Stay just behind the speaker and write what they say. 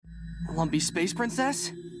Lumpy Space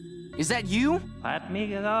Princess? Is that you? Let me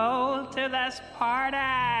go to this party.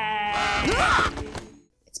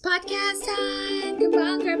 It's podcast time. Come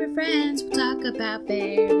on, grab your friends. We'll talk about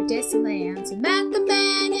very distant lands. We met the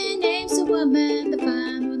man and names a woman. The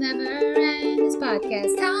fun will never end. It's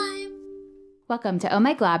podcast time. Welcome to Oh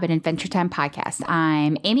My Glob, an Adventure Time podcast.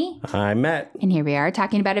 I'm Amy. I'm Matt. And here we are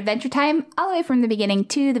talking about Adventure Time all the way from the beginning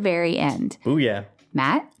to the very end. Ooh, yeah.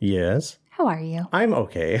 Matt? Yes? How are you? I'm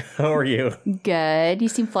okay. How are you? Good. You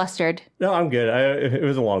seem flustered. No, I'm good. It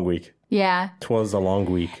was a long week. Yeah. 'Twas a long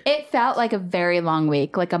week. It felt like a very long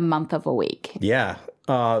week, like a month of a week. Yeah.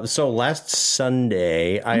 So last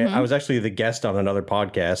Sunday, I was actually the guest on another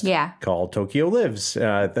podcast called Tokyo Lives.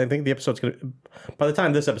 I think the episode's going to... By the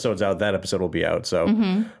time this episode's out, that episode will be out. So,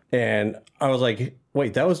 and I was like,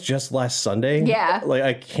 wait, that was just last Sunday? Yeah. Like,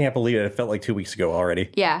 I can't believe it. It felt like 2 weeks ago already.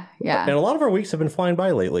 Yeah, yeah. And a lot of our weeks have been flying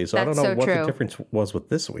by lately. So I don't know what the difference was with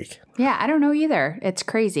this week. Yeah, I don't know either. It's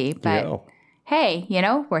crazy. But hey,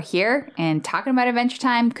 we're here and talking about Adventure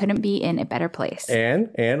Time couldn't be in a better place.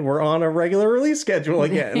 And we're on a regular release schedule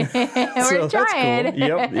again. We're trying. That's cool.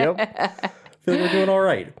 Yep. Feel like we're doing all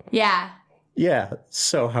right. Yeah. Yeah.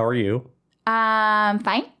 So how are you?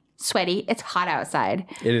 Fine. Sweaty. It's hot outside.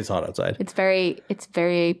 It is hot outside. It's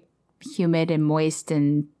very humid and moist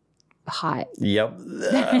and hot. Yep.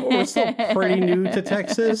 We're still pretty new to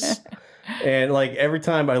Texas. And like every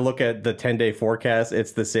time I look at the 10-day forecast,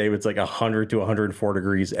 it's the same. It's like 100 to 104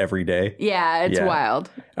 degrees every day. Yeah, it's wild.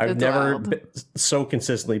 I've never so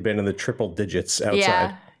consistently been in the triple digits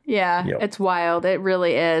outside. Yeah. Yep. It's wild. It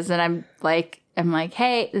really is. And I'm like,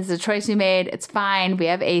 hey, this is a choice we made. It's fine. We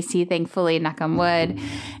have AC, thankfully, knock on wood.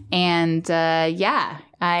 And we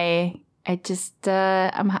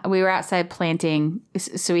were outside planting.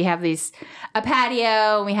 So we have a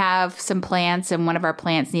patio, we have some plants, and one of our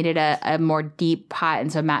plants needed a more deep pot.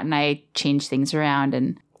 And so Matt and I changed things around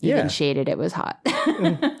and even shaded. It was hot.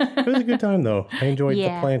 It was a good time, though. I enjoyed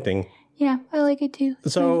the planting. Yeah, I like it too.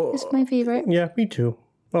 So it's my favorite. Yeah, me too.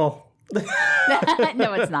 Well,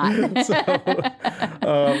 no, it's not.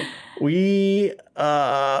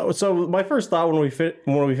 So my first thought when we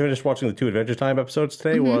finished watching the 2 Adventure Time episodes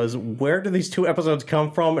today was, where do these 2 episodes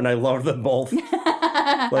come from? And I loved them both.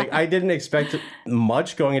 Like, I didn't expect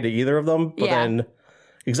much going into either of them, but then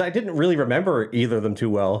because I didn't really remember either of them too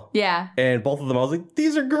well. Yeah. And both of them, I was like,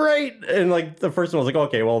 these are great. And like the first one, I was like,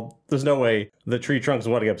 okay, well, there's no way the Tree Trunks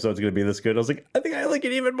wedding episode is going to be this good. I was like, I think I like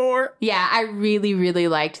it even more. Yeah, I really, really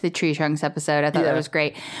liked the Tree Trunks episode. I thought that was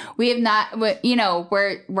great. We have not,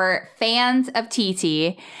 we're fans of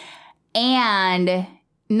TT, and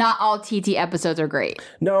not all TT episodes are great.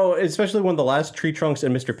 No, especially when the last Tree Trunks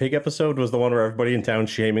and Mr. Pig episode was the one where everybody in town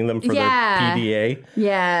shaming them for their PDA.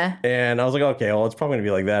 Yeah. And I was like, okay, well, it's probably going to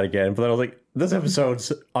be like that again. But then I was like, this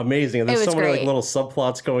episode's amazing. And there's so many like little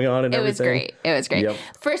subplots going on and everything. It was great. Yep.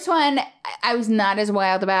 First one, I was not as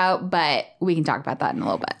wild about, but we can talk about that in a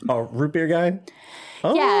little bit. Oh, root beer guy?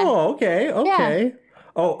 Oh, okay. Yeah.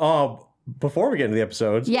 Oh, before we get into the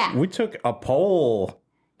episodes, we took a poll.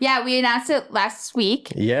 Yeah, we announced it last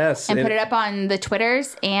week. Yes. And put it up on the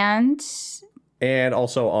Twitters and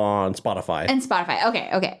also on Spotify.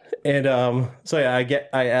 Okay. And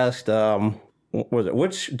I asked, what was it?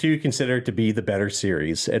 Which do you consider to be the better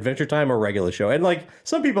series, Adventure Time or regular show? And like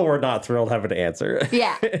some people were not thrilled having to answer.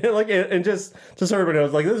 Yeah. and just so everybody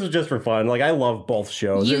knows, like this was just for fun. Like I love both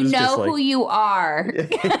shows. You know who you are.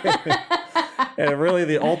 And really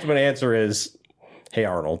the ultimate answer is, hey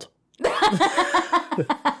Arnold.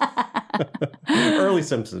 Early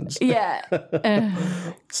Simpsons. Yeah.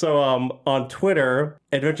 So on Twitter,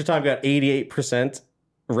 Adventure Time got 88%.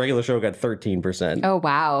 Regular show got 13%. Oh,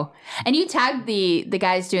 wow. And you tagged the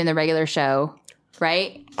guys doing the regular show,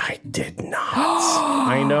 right? I did not.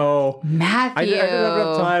 I know. Matthew. I didn't have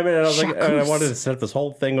enough time, and I was like, and I wanted to set up this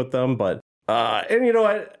whole thing with them, but and you know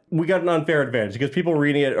what? We got an unfair advantage because people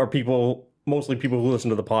reading it are mostly people who listen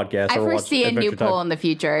to the podcast. I foresee a new poll in the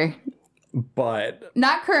future. But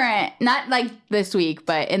not current, not like this week,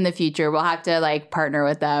 but in the future, we'll have to like partner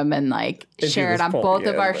with them and like share it on both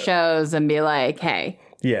of our shows and be like, hey.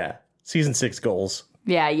 Yeah. Season 6 goals.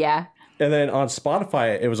 Yeah. And then on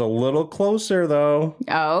Spotify, it was a little closer though.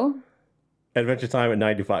 Oh. Adventure Time at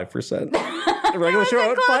 95%. Regular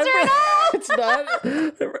show at 5%. It's not.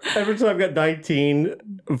 Adventure Time got 19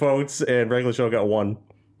 votes and regular show got 1.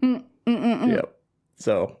 Yep.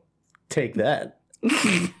 So take that.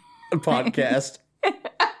 Podcast.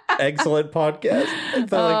 Excellent podcast. I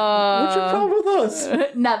felt like, what's your problem with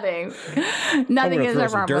us? Nothing. Nothing is a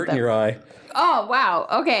problem with dirt in your eye. Oh, wow.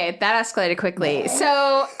 Okay. That escalated quickly.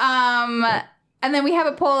 So, And then we have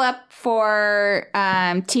a poll up for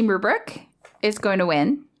Team Rubric is going to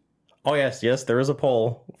win. Oh, yes. There is a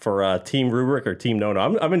poll for Team Rubric or Team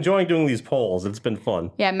No-No. I'm enjoying doing these polls. It's been fun.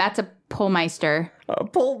 Yeah, Matt's a pollmeister.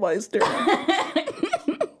 Pollmeister.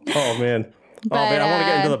 Oh, man. I want to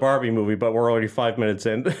get into the Barbie movie, but we're already 5 minutes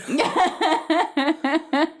in.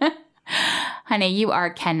 Honey, you are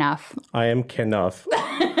Kenuff. I am Kenuff.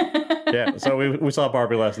 Yeah, so we saw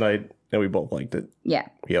Barbie last night, and we both liked it. Yeah.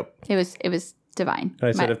 Yep. It was divine. And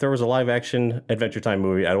I said, if there was a live-action Adventure Time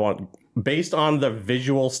movie, I'd want, based on the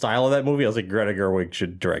visual style of that movie, I was like, Greta Gerwig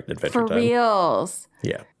should direct Adventure Time. For reals.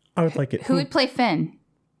 Yeah, I would like it. Who would play Finn?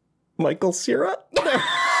 Michael Cera?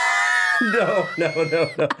 No.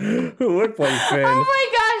 Who would play Finn? Oh my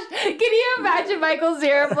gosh. Can you imagine Michael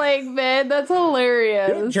Cera playing Finn? That's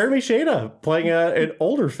hilarious. Yeah, Jeremy Shada playing an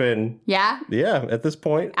older Finn. Yeah? Yeah, at this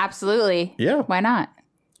point. Absolutely. Yeah. Why not?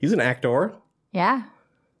 He's an actor. Yeah.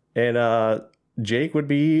 And Jake would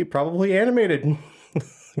be probably animated.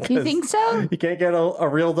 You think so? You can't get a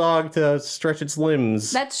real dog to stretch its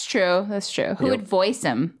limbs. That's true. Who would voice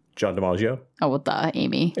him? John DiMaggio. Oh, well, duh,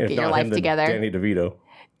 Amy. If Get your not life him, then together. Danny DeVito.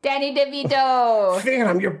 Danny DeVito. Finn,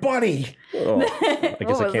 I'm your buddy. Oh, I guess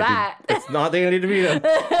What was that? It's not Danny DeVito.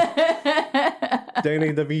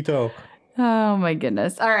 Danny DeVito. Oh, my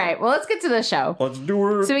goodness. All right. Well, let's get to the show. Let's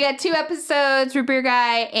do it. So we got 2 episodes, Root Beer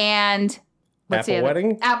Guy and... Apple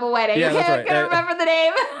Wedding? Apple Wedding. Yeah, Okay, that's I right. couldn't remember the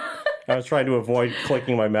name. I was trying to avoid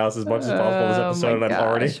clicking my mouse as much as possible this episode, my and I'm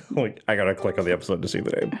already gosh. like, I gotta click on the episode to see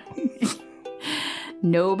the name.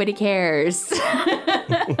 Nobody cares.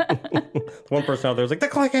 One person out there is like, they're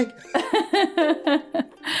clicking.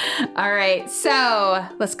 All right, so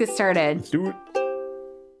let's get started. Let's do it.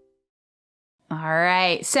 All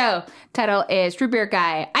right, so title is Root Beer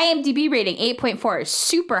Guy. IMDb rating 8.4,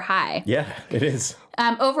 super high. Yeah, it is.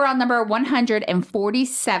 Overall number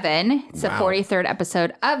 147. It's the Wow. 43rd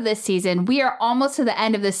episode of this season. We are almost to the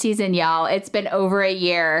end of the season, y'all. It's been over a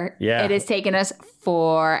year. Yeah. It has taken us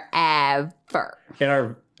forever.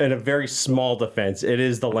 In a very small defense, it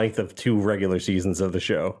is the length of 2 regular seasons of the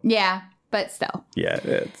show. Yeah, but still. Yeah.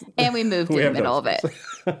 And we moved in We the have middle of those.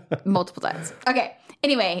 it multiple times. Okay.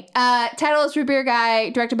 Anyway, title is Root Beer Guy,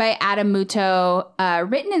 directed by Adam Muto,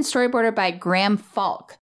 written and storyboarded by Graham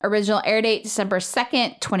Falk. Original air date December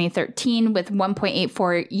 2nd, 2013, with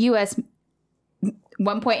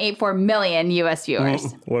 1.84 million US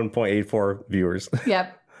viewers. 1.84 viewers.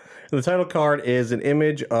 Yep. The title card is an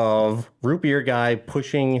image of Root Beer Guy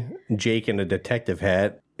pushing Jake in a detective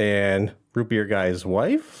hat and Root Beer Guy's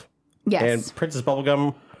wife Yes. and Princess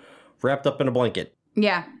Bubblegum wrapped up in a blanket.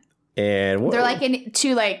 Yeah. And They're like in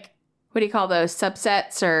 2, like, what do you call those?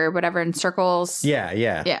 Subsets or whatever in circles? Yeah.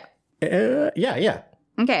 Yeah. Yeah.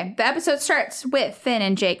 Okay, the episode starts with Finn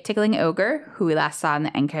and Jake tickling Ogre, who we last saw in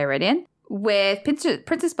the Enchiridion, with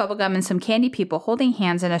Princess Bubblegum and some candy people holding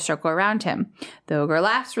hands in a circle around him. The Ogre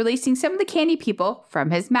laughs, releasing some of the candy people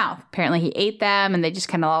from his mouth. Apparently he ate them, and they just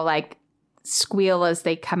kind of all, like, squeal as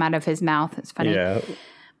they come out of his mouth. It's funny. Yeah.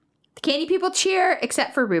 The candy people cheer,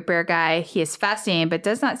 except for Root Beer Guy. He is fascinated, but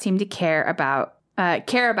does not seem to care about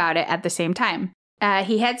it at the same time.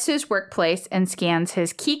 He heads to his workplace and scans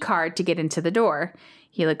his key card to get into the door.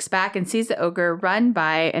 He looks back and sees the ogre run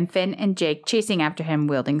by and Finn and Jake chasing after him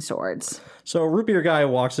wielding swords. So Root Beer Guy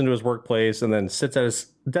walks into his workplace and then sits at his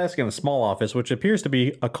desk in a small office, which appears to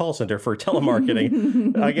be a call center for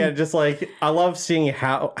telemarketing. Again, just like, I love seeing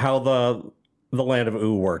how the land of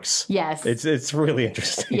Ooh works. Yes. It's really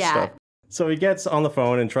interesting Yeah. stuff. So he gets on the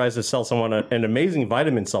phone and tries to sell someone an amazing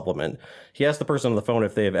vitamin supplement. He asks the person on the phone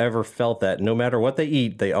if they have ever felt that no matter what they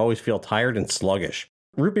eat, they always feel tired and sluggish.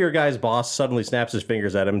 Root Beer Guy's boss suddenly snaps his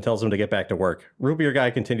fingers at him and tells him to get back to work. Root Beer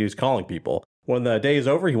Guy continues calling people. When the day is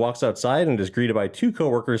over, he walks outside and is greeted by 2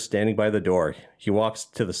 coworkers standing by the door. He walks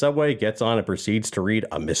to the subway, gets on, and proceeds to read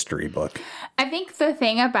a mystery book. I think the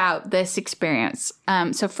thing about this experience,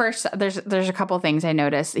 so first, there's a couple things I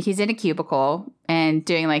noticed. He's in a cubicle and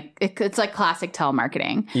doing like, it's like classic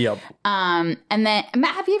telemarketing. Yep. And then,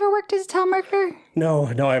 Matt, have you ever worked as a telemarketer? No,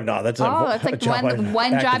 I have not. That's It's like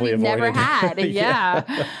one job you've never had.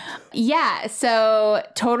 Yeah. Yeah. So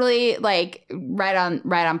totally like right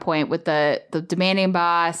on point with the demanding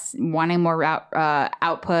boss, wanting more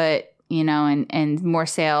output, and more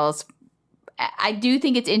sales. I do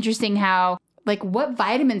think it's interesting how, like, what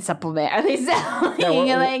vitamin supplement are they selling?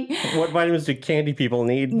 Yeah, what vitamins do candy people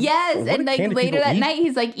need? Yes. What And do like candy later people that eat? night,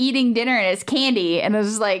 he's like eating dinner and it's candy. And it was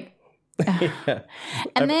just like, Yeah.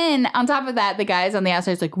 and then on top of that, the guys on the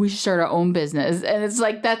outside is like, we should start our own business. And it's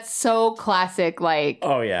like, that's so classic, like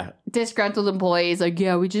Oh, yeah. disgruntled employees like,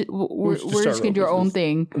 yeah, we're just gonna do our own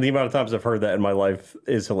thing. The amount of times I've heard that in my life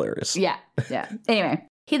is hilarious. Yeah. Anyway,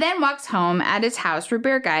 he then walks home. At his house, Root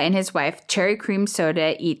Beer Guy and his wife, Cherry Cream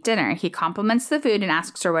Soda, eat dinner. He compliments the food and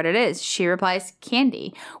asks her what it is. She replies,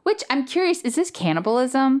 candy. Which I'm curious, is this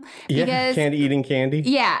cannibalism? Because, candy eating candy?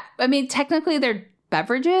 Yeah. I mean, technically they're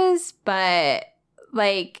beverages, but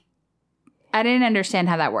like, I didn't understand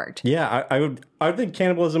how that worked. Yeah, I would think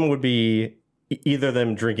cannibalism would be either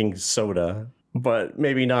them drinking soda, but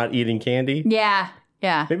maybe not eating candy. Yeah.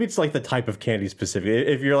 Maybe it's like the type of candy specific.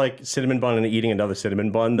 If you're like cinnamon bun and eating another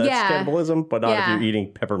cinnamon bun, that's cannibalism, but not if you're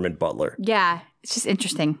eating peppermint Butler. Yeah, it's just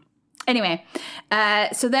interesting. Anyway,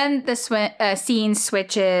 so then the scene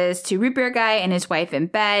switches to Root Beer Guy and his wife in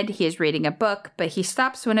bed. He is reading a book, but he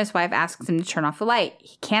stops when his wife asks him to turn off the light.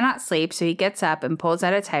 He cannot sleep, so he gets up and pulls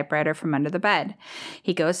out a typewriter from under the bed.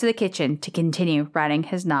 He goes to the kitchen to continue writing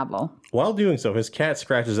his novel. While doing so, his cat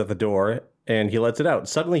scratches at the door, and he lets it out.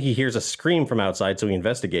 Suddenly, he hears a scream from outside, so he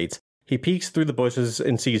investigates. He peeks through the bushes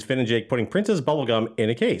and sees Finn and Jake putting Princess bubblegum in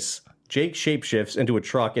a case. Jake shapeshifts into a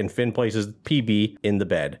truck, and Finn places PB in the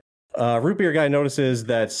bed. Root Beer Guy notices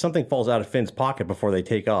that something falls out of Finn's pocket before they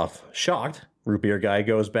take off. Shocked, Root Beer Guy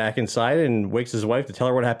goes back inside and wakes his wife to tell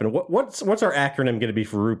her what happened. What's our acronym going to be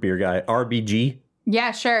for Root Beer Guy? RBG?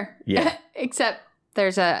 Yeah, sure. Yeah. Except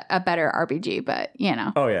there's a better RBG, but you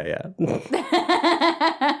know. Oh, yeah.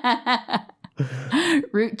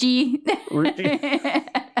 Root G. Root G.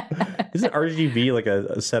 Isn't RGB like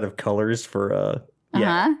a set of colors for...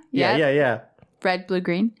 Yeah. Red, blue,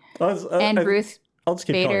 green. And Ruth I'll just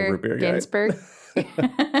keep Bader calling Root Beer Guy. Ginsburg.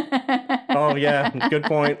 Oh, yeah. Good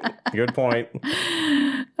point.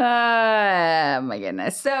 Oh, my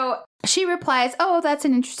goodness. So she replies, oh, that's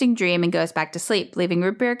an interesting dream, and goes back to sleep, leaving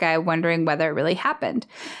Root Beer Guy wondering whether it really happened.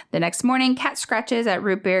 The next morning, Cat scratches at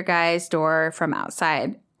Root Beer Guy's door from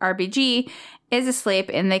outside. RBG is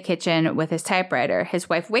asleep in the kitchen with his typewriter. His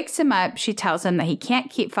wife wakes him up. She tells him that he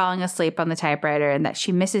can't keep falling asleep on the typewriter and that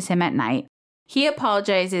she misses him at night. He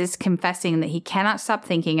apologizes, confessing that he cannot stop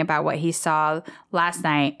thinking about what he saw last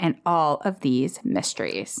night and all of these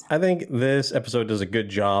mysteries. I think this episode does a good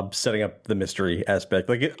job setting up the mystery aspect.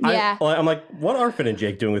 I'm like, what are Finn and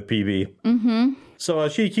Jake doing with PB? Mm-hmm. So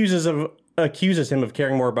she accuses him of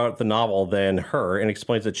caring more about the novel than her and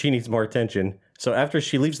explains that she needs more attention. So after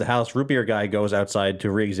she leaves the house, Root Beer Guy goes outside to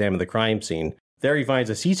re-examine the crime scene. There he finds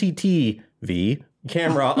a CCTV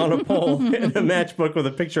camera on a pole and a matchbook with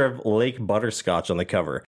a picture of Lake Butterscotch on the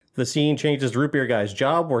cover. The scene changes to Root Beer Guy's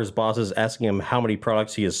job, where his boss is asking him how many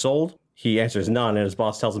products he has sold. He answers none, and his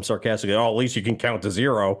boss tells him sarcastically, oh, at least you can count to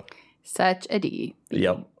 0. Such a D.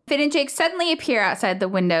 Yep. Finn and Jake suddenly appear outside the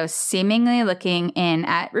window, seemingly looking in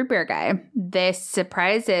at Root Beer Guy. This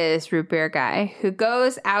surprises Root Beer Guy, who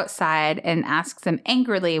goes outside and asks them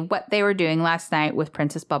angrily what they were doing last night with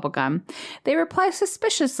Princess Bubblegum. They reply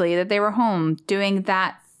suspiciously that they were home doing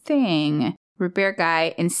that thing. Root Beer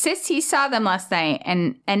Guy insists he saw them last night,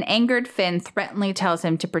 and an angered Finn threateningly tells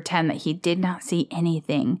him to pretend that he did not see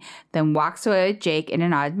anything, then walks away with Jake in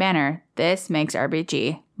an odd manner. This makes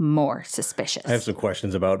RBG more suspicious. I have some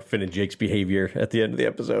questions about Finn and Jake's behavior at the end of the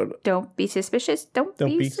episode. Don't be suspicious. Don't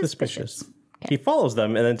be suspicious. Okay. He follows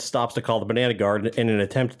them and then stops to call the Banana Guard in an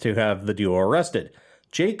attempt to have the duo arrested.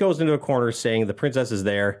 Jake goes into a corner saying the princess is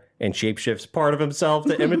there and shapeshifts part of himself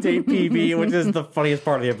to imitate PB, which is the funniest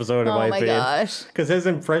part of the episode in my opinion. Oh my gosh. Because his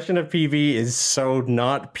impression of PB is so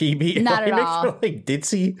not PB. Not at all. Makes her like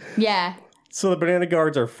ditzy. Yeah. So the Banana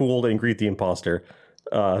Guards are fooled and greet the imposter.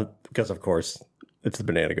 Because of course, it's the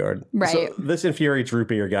Banana Guard. Right. So this infuriates Root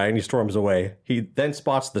Beer Guy and he storms away. He then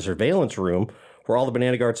spots the surveillance room where all the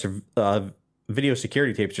Banana Guards' video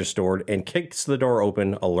security tapes are stored and kicks the door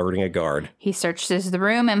open, alerting a guard. He searches the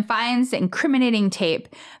room and finds incriminating tape.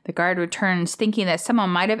 The guard returns, thinking that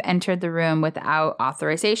someone might have entered the room without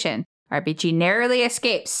authorization. RBG narrowly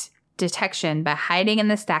escapes detection by hiding in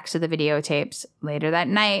the stacks of the videotapes. Later that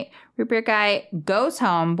night, Root Beer Guy goes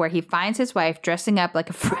home where he finds his wife dressing up like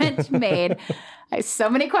a French maid. I have so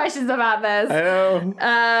many questions about this. I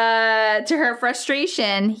know. To her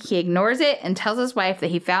frustration, he ignores it and tells his wife that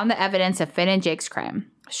he found the evidence of Finn and Jake's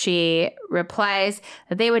crime. She replies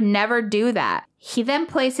that they would never do that. He then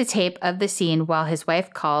plays a tape of the scene while his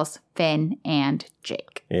wife calls Finn and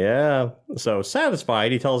Jake. Yeah. So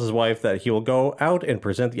satisfied, he tells his wife that he will go out and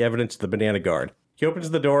present the evidence to the Banana Guard. He opens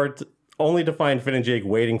the door only to find Finn and Jake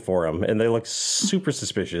waiting for him, and they look super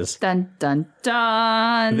suspicious. Dun, dun,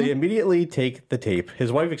 dun. They immediately take the tape.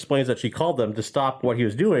 His wife explains that she called them to stop what he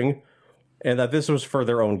was doing and that this was for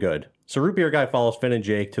their own good. So Root Beer Guy follows Finn and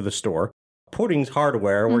Jake to the store. Pudding's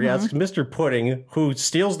Hardware, where he asks Mr. Pudding, who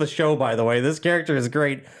steals the show, by the way. This character is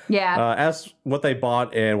great. Yeah. Asks what they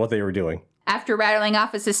bought and what they were doing. After rattling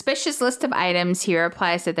off a suspicious list of items, he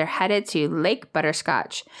replies that they're headed to Lake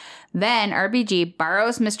Butterscotch. Then RBG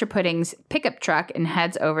borrows Mr. Pudding's pickup truck and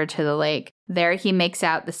heads over to the lake. There he makes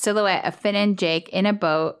out the silhouette of Finn and Jake in a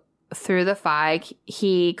boat through the fog.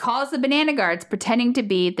 He calls the Banana Guards, pretending to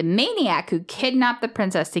be the maniac who kidnapped the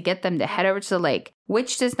princess to get them to head over to the lake,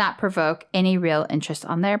 which does not provoke any real interest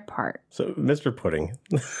on their part. So, Mr. Pudding.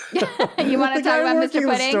 You want to talk about Mr. The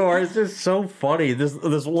Pudding? store is just so funny. This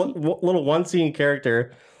little one-scene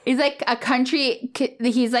character. He's like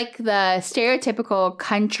he's like the stereotypical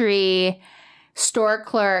country store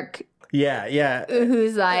clerk. Yeah.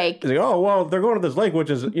 Who's like, He's like, oh, well, they're going to this lake, which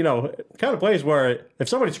is, kind of place where if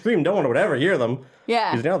somebody screamed, no one would ever hear them.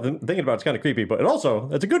 yeah. He's now thinking about it's kind of creepy, but also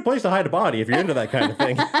it's a good place to hide a body if you're into that kind of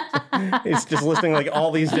thing. He's just listing like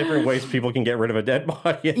all these different ways people can get rid of a dead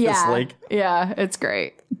body at this lake. Yeah, it's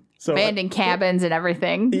great. So, Abandoned cabins and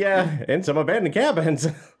everything. Yeah, and some abandoned cabins.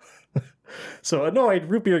 So annoyed,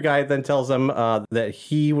 Root Beer Guy then tells them that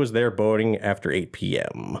he was there boating after 8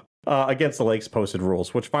 p.m. Against the lake's posted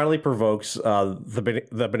rules, which finally provokes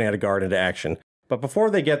the Banana Guard into action. But before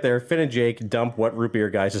they get there, Finn and Jake dump what Root Beer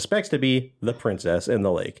Guy suspects to be the princess in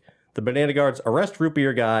the lake. The Banana Guards arrest Root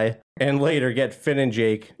Beer Guy and later get Finn and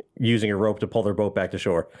Jake using a rope to pull their boat back to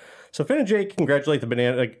shore. So Finn and Jake congratulate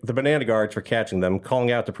the Banana Guards for catching them,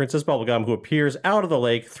 calling out to Princess Bubblegum, who appears out of the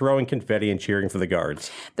lake, throwing confetti and cheering for the guards.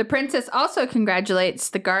 The princess also congratulates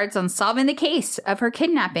the guards on solving the case of her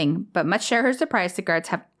kidnapping, but much to her surprise, the guards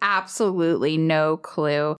have absolutely no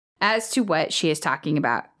clue as to what she is talking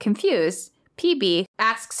about. Confused, PB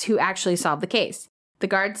asks who actually solved the case. The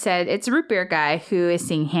guard said it's a Root Beer Guy who is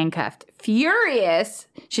seen handcuffed. Furious,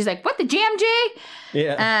 she's like, "What the jam, Jay?"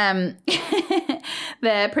 Yeah.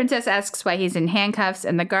 The princess asks why he's in handcuffs,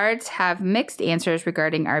 and the guards have mixed answers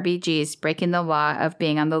regarding RBG's breaking the law of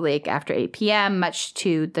being on the lake after 8 p.m., much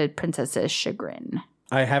to the princess's chagrin.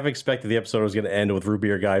 I have expected the episode was going to end with Root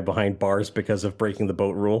Beer Guy behind bars because of breaking the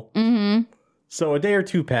boat rule. Mm-hmm. So a day or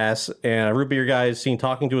two pass, and Root Beer Guy is seen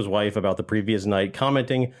talking to his wife about the previous night,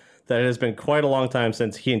 commenting that it has been quite a long time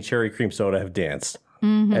since he and Cherry Cream Soda have danced.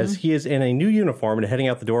 Mm-hmm. As he is in a new uniform and heading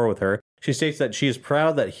out the door with her, she states that she is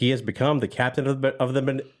proud that he has become the captain of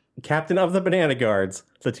the Banana Guards.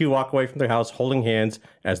 The two walk away from their house holding hands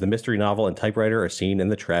as the mystery novel and typewriter are seen in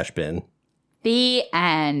the trash bin. The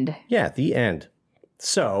end. Yeah, the end.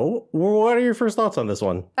 So, what are your first thoughts on this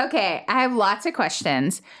one? Okay, I have lots of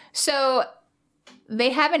questions. So,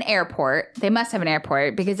 they have an airport. They must have an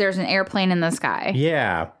airport because there's an airplane in the sky.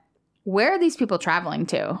 Yeah. Where are these people traveling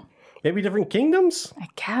to? Maybe different kingdoms? I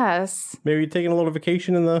guess. Maybe taking a little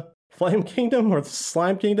vacation in the Flame Kingdom or the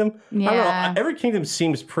Slime Kingdom? Yeah. I don't know. Every kingdom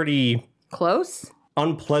seems pretty close,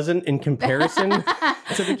 unpleasant in comparison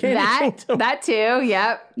to the Candy Kingdom. That too.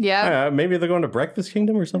 Yep. Maybe they're going to Breakfast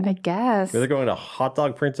Kingdom or something? I guess. Maybe they're going to Hot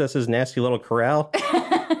Dog Princess's nasty little corral.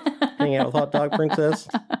 Hang out with Hot Dog Princess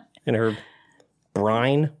in her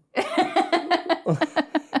brine.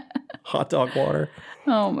 Hot dog water.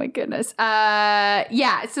 Oh my goodness.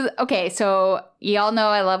 Yeah. So you all know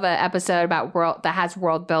I love an episode about that has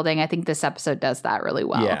world building. I think this episode does that really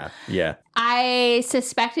well. Yeah. I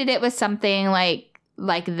suspected it was something like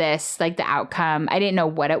this, like the outcome. I didn't know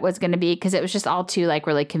what it was going to be because it was just all too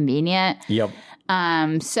really convenient. Yep.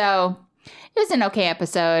 So it was an okay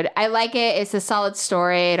episode. I like it. It's a solid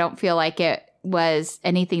story. I don't feel like it was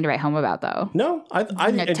anything to write home about, though. No, I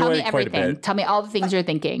enjoyed tell me it quite everything. a bit. Tell me all the things you're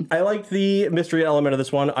thinking. I liked the mystery element of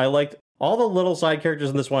this one. I liked all the little side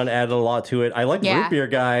characters in this one added a lot to it. I liked Root Beer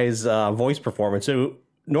Guy's voice performance, who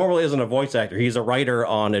normally isn't a voice actor. He's a writer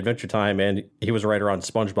on Adventure Time, and he was a writer on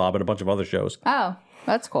SpongeBob and a bunch of other shows. Oh,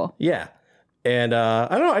 that's cool. Yeah. And I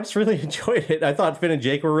don't know, I just really enjoyed it. I thought Finn and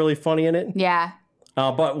Jake were really funny in it. Yeah.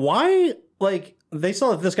 But why, they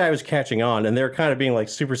saw that this guy was catching on, and they're kind of being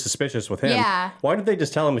super suspicious with him. Yeah. Why didn't they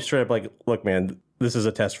just tell him straight up, look, man, this is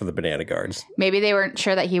a test for the Banana Guards? Maybe they weren't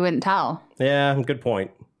sure that he wouldn't tell. Yeah, good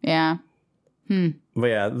point. Yeah. But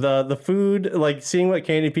yeah, the food, seeing what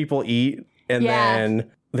candy people eat, and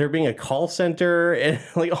then there being a call center and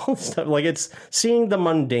all this stuff, it's seeing the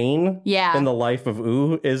mundane in the life of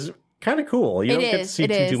Ooh is kind of cool. You don't get to see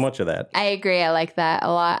too much of that. I agree. I like that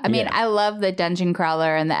a lot. I mean, I love the dungeon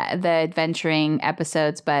crawler and the adventuring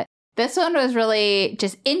episodes, but this one was really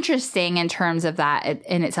just interesting in terms of that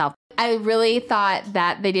in itself. I really thought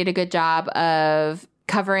that they did a good job of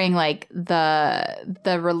covering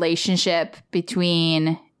the relationship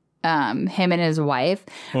between him and his wife,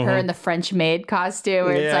 her in the French maid costume,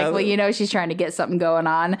 where it's like, well, you know, she's trying to get something going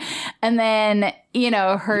on. And then, you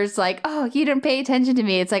know, her's like, oh, you didn't pay attention to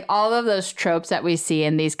me. It's like all of those tropes that we see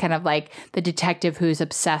in these kind of like the detective who's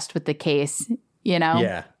obsessed with the case, you know?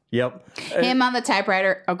 Yeah. Yep. Him on the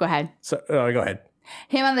typewriter. Oh, go ahead. Go ahead.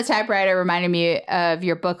 Him on the typewriter reminded me of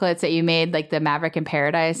your booklets that you made, like the Maverick in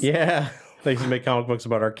Paradise. Yeah. They used to make comic books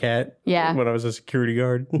about our cat. Yeah. When I was a security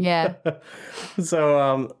guard. Yeah.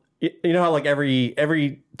 So, you know how like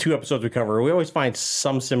every 2 episodes we cover, we always find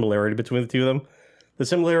some similarity between the two of them. The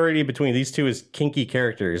similarity between these two is kinky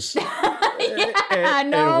characters.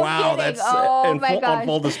 and wow, kidding. that's oh my gosh. on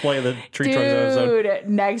full display of the Tree Trunks episode. Dude,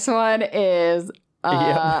 next one is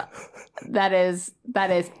that is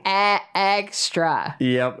extra.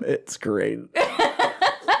 Yep, it's great.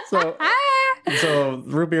 So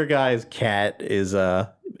Root Beer Guy's cat is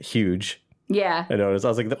huge. Yeah. I noticed. I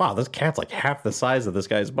was like, wow, this cat's like half the size of this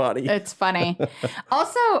guy's body. It's funny.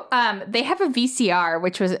 Also, they have a VCR,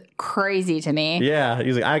 which was crazy to me. Yeah.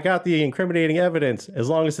 He's like, I got the incriminating evidence as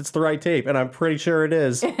long as it's the right tape. And I'm pretty sure it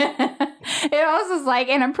is. It also is like,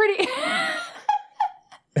 and I'm pretty...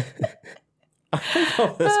 I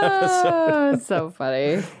love this episode. So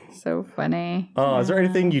funny. So funny. Oh, is there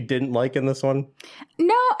anything you didn't like in this one?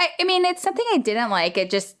 No, I mean, it's something I didn't like.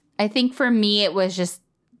 I think for me, it was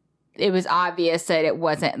obvious that it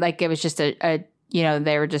wasn't, like, it was just a you know,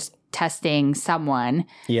 they were just testing someone.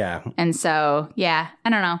 Yeah. And so, yeah, I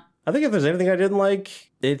don't know. I think if there's anything I didn't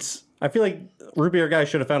like, I feel like Root Beer Guy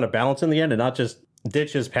should have found a balance in the end and not just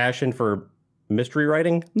ditch his passion for mystery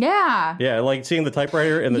writing. Yeah. Yeah, like seeing the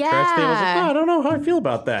typewriter in the trash can. I was like, I don't know how I feel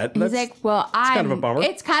about that. He's like, well, it's kind of a bummer.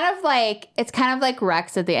 It's kind of like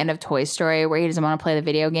Rex at the end of Toy Story, where he doesn't want to play the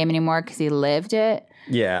video game anymore because he lived it.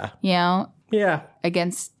 Yeah. You know? Yeah.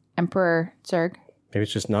 Against Emperor Zurg. Maybe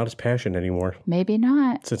it's just not his passion anymore. Maybe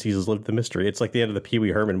not. Since he's lived the mystery. It's like the end of the Pee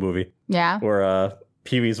Wee Herman movie. Yeah. Where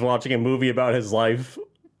Pee Wee's watching a movie about his life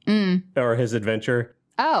or his adventure.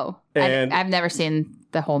 Oh. And I've never seen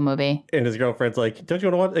the whole movie. And his girlfriend's like, don't you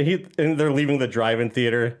want to watch? And they're leaving the drive-in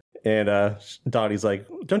theater. And Dottie's like,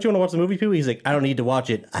 don't you want to watch the movie, Pee Wee? He's like, I don't need to watch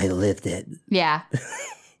it. I lived it. Yeah.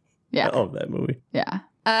 Yeah. I love that movie. Yeah.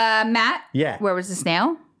 Matt? Yeah. Where was the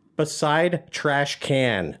snail? Beside trash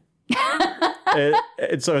can.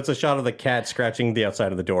 So it's a shot of the cat scratching the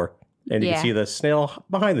outside of the door. And you can see the snail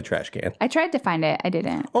behind the trash can. I tried to find it. I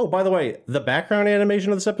didn't. Oh, by the way, the background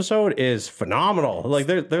animation of this episode is phenomenal. Like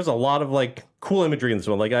there's a lot of like cool imagery in this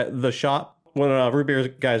one. Like the shop when Root Beer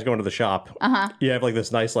Guy's going to the shop. You have like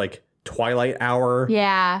this nice like twilight hour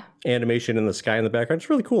animation in the sky in the background. It's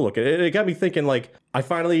really cool looking. It got me thinking like I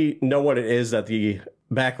finally know what it is that the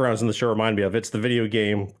backgrounds in the show remind me of. It's the video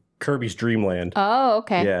game Kirby's Dream Land. Oh,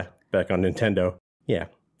 okay. Yeah, back on Nintendo. Yeah.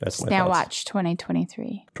 That's Snail Watch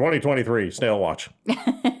 2023. 2023, Snail Watch.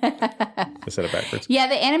 I said it backwards. Yeah,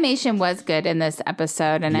 the animation was good in this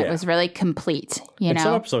episode, and it was really complete, you know?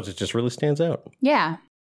 Some episodes, it just really stands out. Yeah.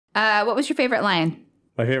 What was your favorite line?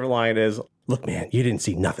 My favorite line is, look, man, you didn't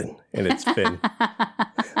see nothing. And it's Finn.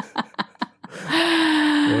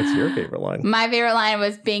 What's your favorite line? My favorite line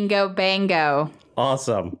was bingo bango.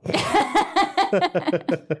 Awesome.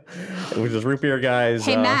 Which is Root Beer Guy's.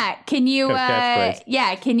 Hey, Matt, can you,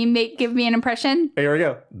 can you give me an impression? Here we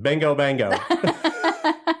go. Bango, bango.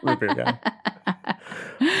 Root Beer Guy.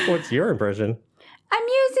 What's your impression? I'm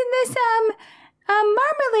using this,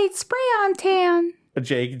 marmalade spray-on tan.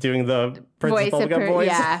 Jake doing the Princess Bubblegum voice.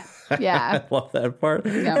 Yeah. Yeah. I love that part.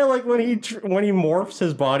 Yep. And like when he morphs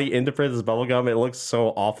his body into Princess Bubblegum, it looks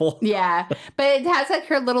so awful. Yeah. But it has like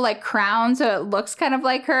her little like crown, so it looks kind of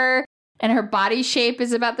like her, and her body shape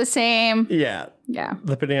is about the same. Yeah. Yeah.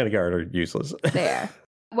 The Banana Guard are useless. There.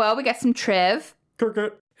 Well, we got some triv.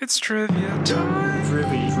 Cricket. It's trivia time.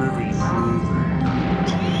 Trivia.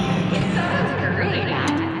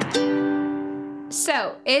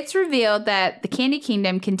 So, it's revealed that the Candy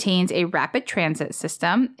Kingdom contains a rapid transit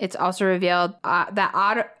system. It's also revealed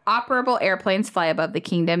that operable airplanes fly above the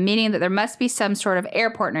kingdom, meaning that there must be some sort of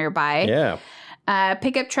airport nearby. Yeah.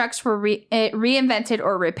 Pickup trucks were reinvented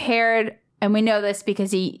or repaired, and we know this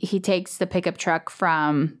because he takes the pickup truck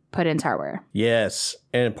from Puddin's Hardware. Yes.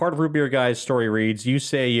 And part of Root Beer Guy's story reads, you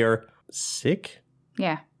say you're sick?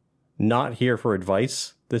 Yeah. Not here for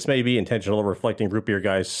advice. This may be intentional, reflecting Root Beer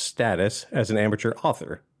Guy's status as an amateur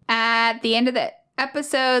author. At the end of the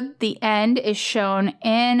episode, the end is shown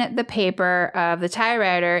in the paper of the TIE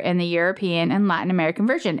Rider in the European and Latin American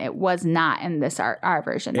version. It was not in this our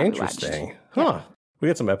version that Interesting. we watched. Huh. We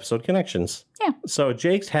got some episode connections. Yeah. So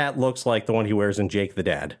Jake's hat looks like the one he wears in Jake the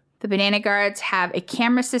Dad. The Banana Guards have a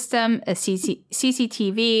camera system, a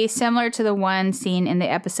CCTV, similar to the one seen in the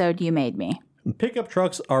episode You Made Me. Pickup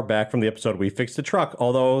trucks are back from the episode We Fixed the Truck,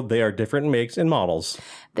 although they are different makes and models.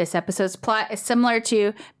 This episode's plot is similar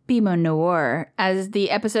to Bimo Noir, as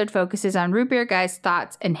the episode focuses on Root Beer Guy's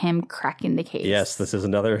thoughts and him cracking the case. Yes, this is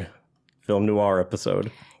another film noir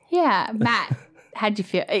episode. Yeah, Matt, how'd you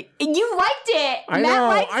feel? You liked it! I Matt know,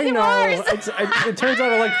 likes I know. noirs. It turns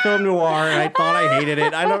out I like film noir, and I thought I hated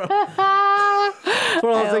it. I don't know. It's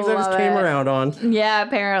one of those things I just came around on. Yeah,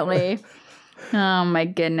 apparently. Oh, my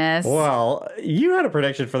goodness. Well, you had a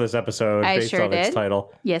prediction for this episode based on its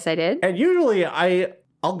title. Yes, I did. And usually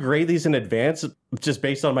I'll grade these in advance just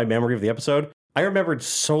based on my memory of the episode. I remembered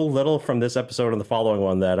so little from this episode and the following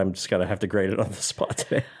one that I'm just going to have to grade it on the spot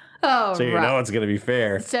today. Oh, so you know it's going to be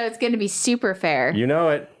fair. So it's going to be super fair. You know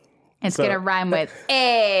it. It's going to rhyme with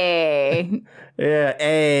A.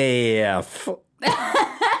 Yeah, AF.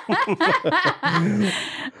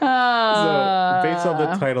 So, based on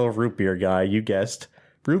the title of Root Beer Guy, you guessed,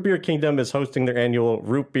 Root Beer Kingdom is hosting their annual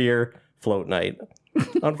Root Beer Float Night.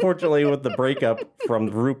 Unfortunately, with the breakup from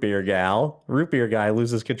Root Beer Guy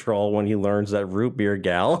loses control when he learns that Root Beer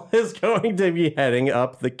Gal is going to be heading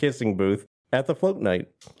up the kissing booth at the float night.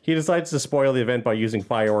 He decides to spoil the event by using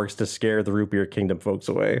fireworks to scare the Root Beer Kingdom folks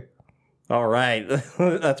away. All right,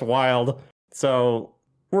 that's wild. So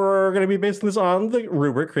we're going to be basing this on the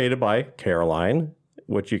rubric created by Caroline,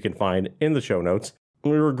 which you can find in the show notes.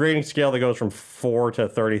 We were grading scale that goes from 4 to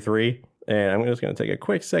 33. And I'm just going to take a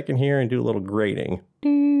quick second here and do a little grading.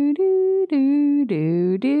 Do, do, do,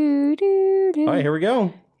 do, do, do, do. All right, here we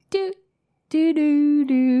go. Do, do, do,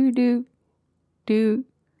 do, do, do,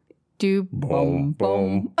 do, boom,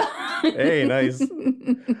 boom. Hey, nice.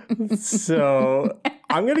 So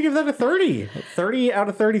I'm going to give that a 30. 30 out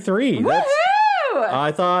of 33. Woohoo!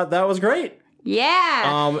 I thought that was great.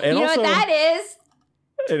 Yeah. And you know also, what that is?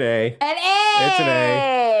 An A. An A. It's an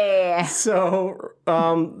A. So,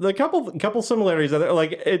 the couple similarities,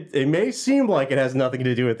 like it may seem like it has nothing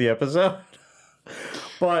to do with the episode,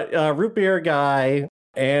 but Root Beer Guy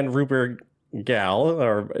and Root Beer Gal,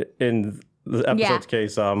 or in the episode's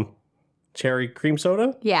case, cherry cream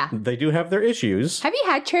soda. Yeah, they do have their issues. Have you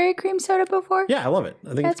had cherry cream soda before? Yeah, I love it.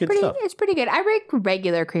 I think it's good pretty, stuff. It's pretty good. I like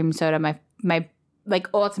regular cream soda, my like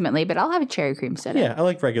ultimately, but I'll have a cherry cream soda. Yeah, I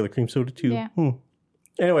like regular cream soda too. Yeah.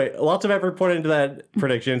 Anyway, lots of effort put into that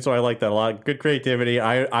prediction, so I like that a lot. Good creativity.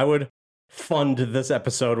 I would fund this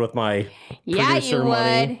episode with my producer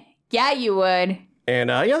money. Yeah, you would. And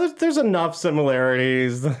there's enough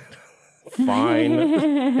similarities. Fine.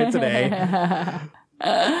 It's an A.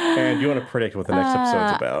 And you want to predict what the next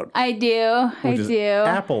episode's about? I do. I do.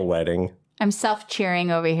 Apple Wedding. I'm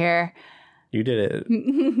self-cheering over here. You did it.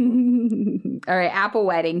 All right, Apple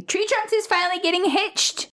Wedding. Tree Trunks is finally getting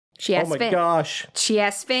hitched. Oh my gosh. She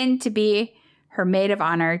asks Finn to be her maid of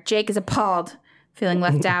honor. Jake is appalled, feeling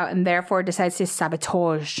left out, and therefore decides to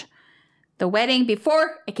sabotage the wedding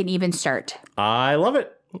before it can even start. I love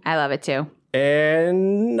it. I love it too.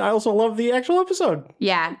 And I also love the actual episode.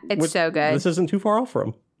 Yeah, it's so good. This isn't too far off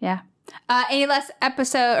from. Yeah. Any last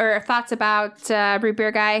episode or thoughts about Root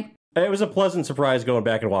Beer Guy? It was a pleasant surprise going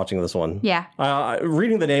back and watching this one. Yeah.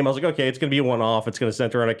 Reading the name, I was like, okay, it's going to be a one-off. It's going to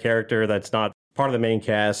center on a character that's not part of the main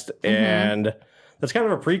cast. And that's kind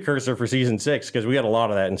of a precursor for season 6, because we got a lot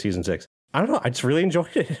of that in season 6. I don't know. I just really enjoyed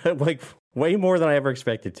it. Like, way more than I ever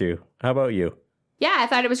expected to. How about you? Yeah, I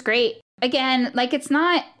thought it was great. Again, like, it's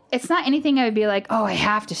not anything I would be like, oh, I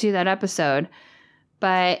have to see that episode.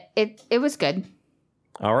 But it was good.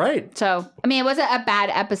 All right. So, I mean, it wasn't a bad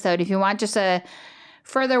episode. If you want just a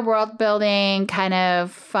further world building kind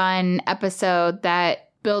of fun episode that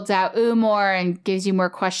builds out more and gives you more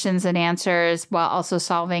questions and answers while also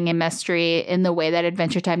solving a mystery in the way that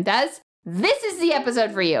Adventure Time does, this is the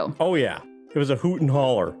episode for you. Oh, yeah. It was a hoot and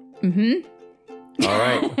holler. Mm-hmm. All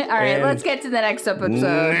right. All right, let's get to the next episode.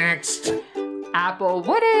 Next. Apple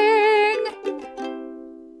Wedding.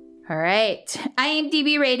 All right.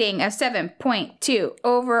 IMDb rating of 7.2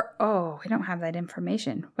 over... Oh, we don't have that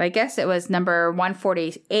information. Well, I guess it was number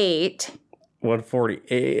 148.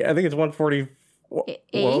 148. I think it's 140...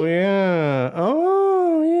 Oh, yeah.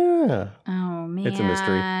 Oh, yeah. Oh, man. It's a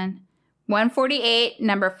mystery. 148,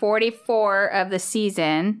 number 44 of the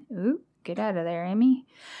season. Ooh, get out of there, Amy.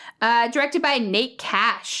 Directed by Nate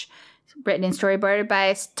Cash. Written and storyboarded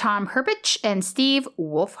by Tom Herbich and Steve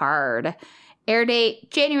Wolfhard. Air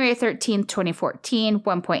date, January 13th, 2014.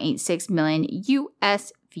 1.86 million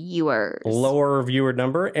U.S. viewers. Lower viewer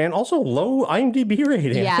number and also low IMDb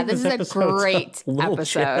rating. Yeah, this is a great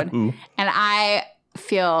episode. Gem. And I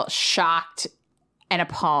feel shocked and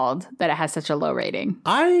appalled that it has such a low rating.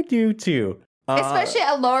 I do too. Especially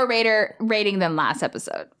a lower rating than last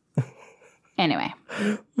episode. Anyway.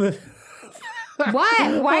 What? Why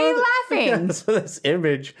are you laughing? So this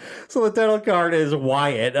image. So the title card is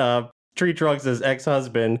Wyatt, Tree Trunks'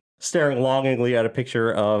 ex-husband, staring longingly at a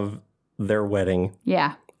picture of their wedding.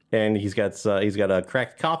 Yeah. And he's got a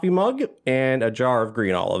cracked coffee mug and a jar of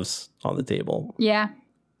green olives on the table. Yeah.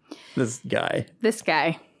 This guy.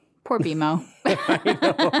 Poor BMO.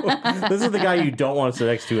 I know. This is the guy you don't want to sit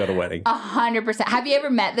next to at a wedding. 100%. Have you ever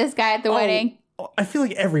met this guy at the wedding? I feel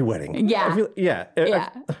like every wedding. Yeah. Yeah. Yeah.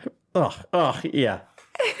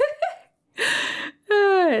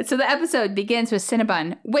 So the episode begins with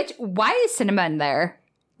Cinnabon. Why is Cinnabon there?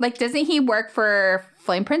 Like, doesn't he work for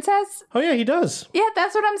Flame Princess? Oh, yeah, he does. Yeah,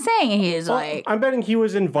 that's what I'm saying. He's like... I'm betting he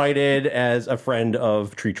was invited as a friend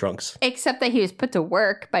of Tree Trunks. Except that he was put to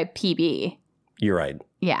work by PB. You're right.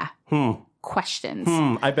 Yeah. Questions.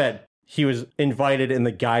 I bet he was invited in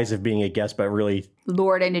the guise of being a guest, but really...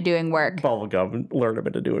 lured into doing work. Bubblegum lured him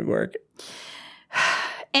into doing work.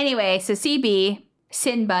 Anyway, so CB...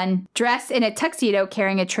 Cinnabon, dressed in a tuxedo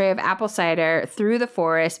carrying a tray of apple cider through the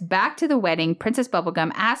forest back to the wedding, Princess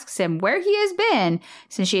Bubblegum asks him where he has been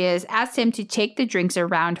since she has asked him to take the drinks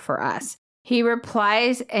around for us. He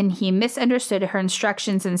replies and he misunderstood her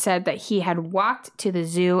instructions and said that he had walked to the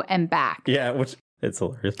zoo and back. Yeah, which it's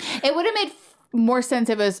hilarious. It would have made more sense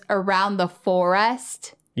if it was around the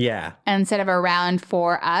forest. Yeah. Instead of around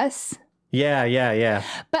for us. Yeah.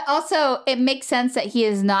 But also, it makes sense that he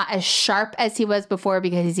is not as sharp as he was before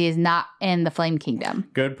because he is not in the Flame Kingdom.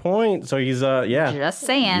 Good point. So he's, Just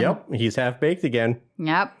saying. Yep, he's half-baked again.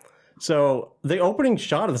 Yep. So the opening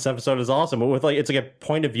shot of this episode is awesome. It's like a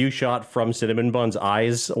point of view shot from Cinnamon Bun's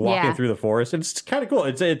eyes walking through the forest. It's kind of cool.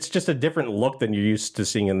 It's just a different look than you're used to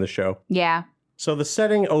seeing in the show. Yeah. So the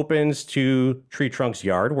setting opens to Tree Trunk's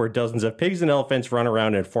yard where dozens of pigs and elephants run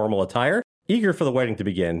around in formal attire, eager for the wedding to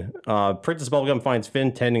begin. Princess Bubblegum finds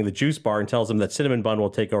Finn tending the juice bar and tells him that Cinnamon Bun will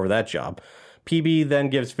take over that job. PB then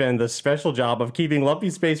gives Finn the special job of keeping Lumpy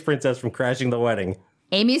Space Princess from crashing the wedding.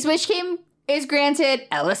 Amy's wish is granted.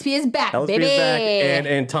 LSP is back, LSP baby. is back and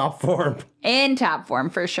in top form. In top form,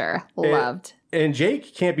 for sure. Loved. And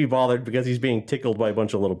Jake can't be bothered because he's being tickled by a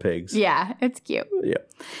bunch of little pigs. Yeah, it's cute. Yeah.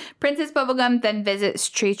 Princess Bubblegum then visits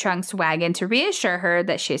Tree Trunk's wagon to reassure her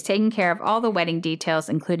that she is taking care of all the wedding details,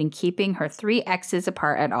 including keeping her 3 exes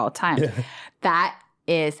apart at all times. That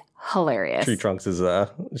is hilarious. Tree Trunks is,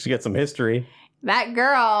 she gets some history. That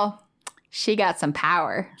girl, she got some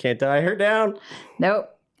power. Can't tie her down. Nope.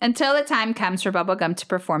 Until the time comes for Bubblegum to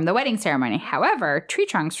perform the wedding ceremony. However, Tree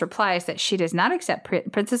Trunks replies that she does not accept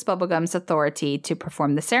Princess Bubblegum's authority to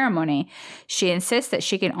perform the ceremony. She insists that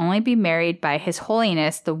she can only be married by His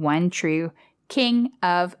Holiness, the one true King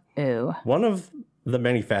of Ooo. One of the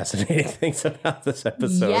many fascinating things about this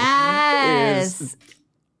episode is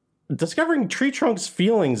discovering Tree Trunk's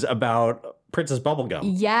feelings about Princess Bubblegum.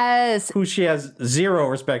 Yes. Who she has zero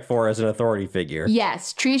respect for as an authority figure.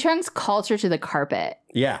 Yes. Tree Trunks calls her to the carpet.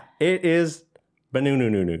 Yeah. It is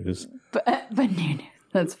banoo-noo-noo-noos. Banoo.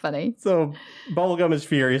 That's funny. So Bubblegum is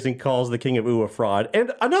furious and calls the King of Ooo a fraud.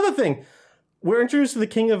 And another thing, we're introduced to the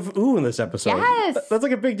King of Ooo in this episode. Yes. That's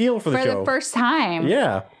like a big deal for the show. For the first time.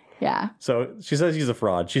 Yeah. Yeah. So she says he's a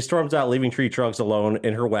fraud. She storms out, leaving Tree Trunks alone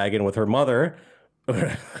in her wagon with her mother,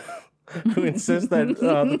 who insists that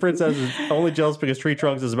the princess is only jealous because Tree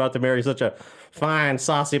Trunks is about to marry such a fine,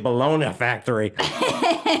 saucy bologna factory.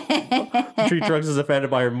 Tree Trunks is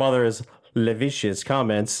offended by her mother's lascivious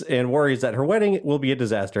comments and worries that her wedding will be a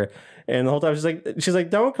disaster. And the whole time she's like,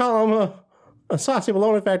 don't call him a saucy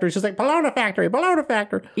bologna factory. She's like, bologna factory.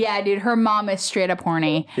 Yeah, dude, her mom is straight up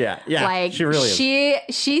horny. Yeah, like, she really is.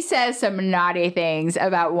 She says some naughty things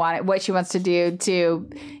about what she wants to do to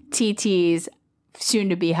TT's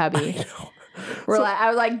soon-to-be hubby. I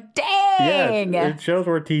was like, dang! Yeah, it shows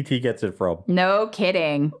where TT gets it from. No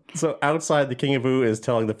kidding. So outside, the King of Ooo is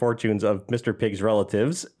telling the fortunes of Mr. Pig's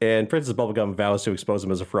relatives, and Princess Bubblegum vows to expose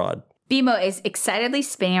him as a fraud. BMO is excitedly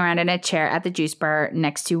spinning around in a chair at the juice bar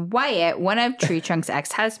next to Wyatt, one of Tree Trunk's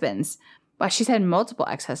ex-husbands. Wow, she's had multiple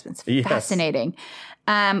ex-husbands. Yes. Fascinating.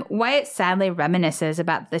 Wyatt sadly reminisces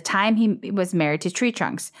about the time he was married to Tree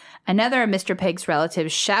Trunks. Another of Mr. Pig's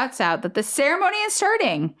relatives shouts out that the ceremony is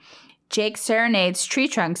starting. Jake serenades Tree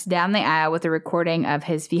Trunks down the aisle with a recording of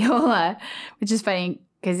his viola, which is funny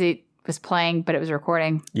because it was playing, but it was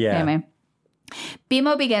recording. Yeah. Anyway.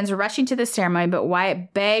 BMO begins rushing to the ceremony, but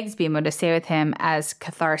Wyatt begs BMO to stay with him as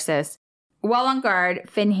catharsis. While on guard,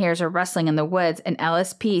 Finn hears a rustling in the woods, and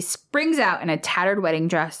LSP springs out in a tattered wedding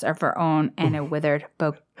dress of her own and a withered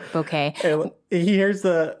bouquet. And he hears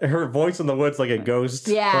her voice in the woods like a ghost.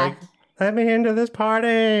 Yeah. Like, let me into this party.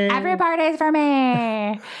 Every party's for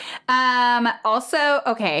me. Also,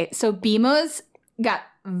 okay, so BMO's got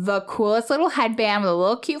the coolest little headband with a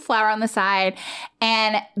little cute flower on the side.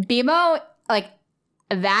 And BMO, like,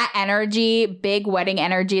 that energy, big wedding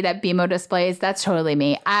energy that BMO displays, that's totally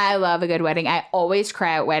me. I love a good wedding. I always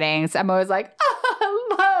cry at weddings. I'm always like,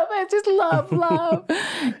 oh, love. I just love.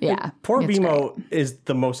 Yeah. Poor it's BMO great. is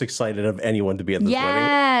the most excited of anyone to be at this Yes.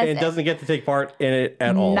 wedding. And doesn't get to take part in it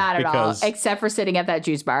at all. Not at all, except for sitting at that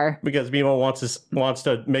juice bar. Because BMO wants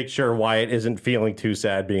to make sure Wyatt isn't feeling too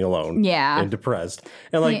sad being alone. Yeah. And depressed.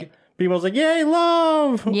 And like, BMO's like, yay,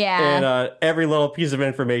 love! Yeah. And every little piece of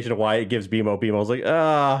information Wyatt gives BMO's like,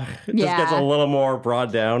 it just gets a little more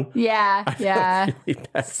brought down. Yeah. Really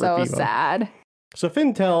bad for So BMO. sad. So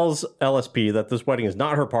Finn tells LSP that this wedding is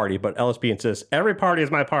not her party, but LSP insists, every party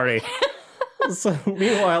is my party. So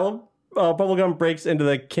meanwhile, Bubblegum breaks into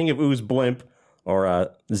the King of Ooze blimp,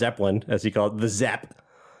 or Zeppelin, as he called it, the Zep,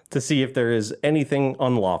 to see if there is anything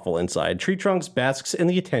unlawful inside. Tree Trunks basks in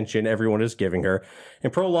the attention everyone is giving her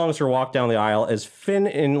and prolongs her walk down the aisle as Finn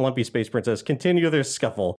and Lumpy Space Princess continue their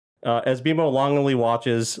scuffle. As BMO longingly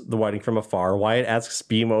watches the wedding from afar, Wyatt asks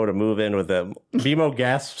BMO to move in with him. BMO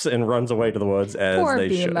gasps and runs away to the woods as Poor they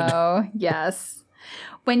BMO. Yes.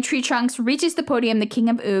 When Tree Trunks reaches the podium, the King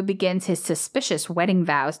of Oo begins his suspicious wedding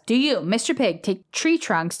vows. Do you, Mr. Pig, take Tree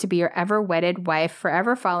Trunks to be your ever-wedded wife,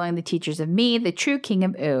 forever following the teachers of me, the true King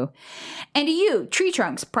of Oo? And do you, Tree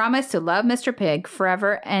Trunks, promise to love Mr. Pig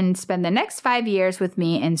forever and spend the next 5 years with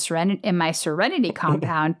me in my Serenity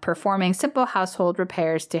compound, performing simple household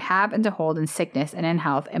repairs to have and to hold in sickness and in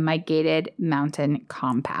health in my gated mountain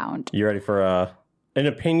compound? You ready for an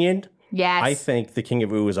opinion? Yes. I think the King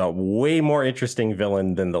of Oo is a way more interesting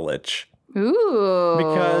villain than the Lich. Ooh.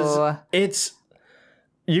 Because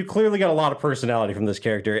you clearly got a lot of personality from this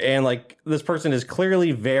character, and like this person is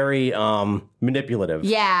clearly very manipulative.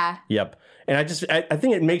 Yeah. Yep. And I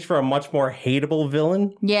think it makes for a much more hateable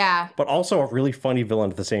villain, Yeah. but also a really funny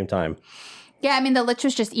villain at the same time. Yeah, I mean, the Lich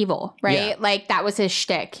was just evil, right? Yeah. Like, that was his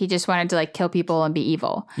shtick. He just wanted to, like, kill people and be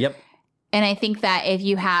evil. Yep. And I think that if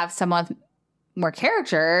you have someone with more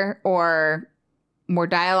character or more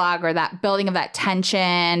dialogue or that building of that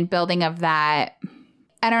tension, building of that,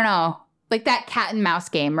 I don't know, like that cat and mouse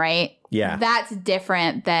game, right? Yeah. That's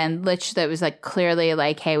different than Lich that was, like, clearly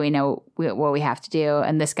like, hey, we know what we have to do.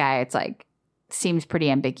 And this guy, it's like, seems pretty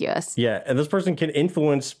ambiguous. Yeah, and this person can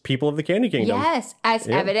influence people of the Candy Kingdom. Yes, as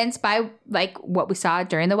evidenced by like what we saw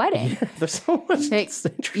during the wedding. There's so much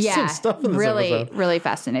interesting stuff in this episode. Really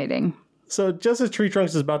fascinating. So just as Tree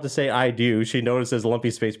Trunks is about to say I do, she notices Lumpy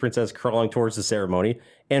Space Princess crawling towards the ceremony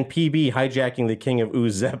and PB hijacking the King of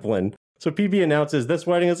Ooze Zeppelin. So PB announces this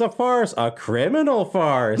wedding is a farce, a criminal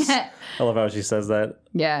farce. I love how she says that.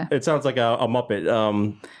 Yeah. It sounds like a Muppet.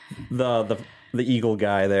 The eagle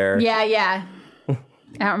guy there. Yeah.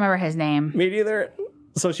 I don't remember his name. Me neither.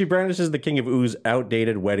 So she brandishes the King of Oo's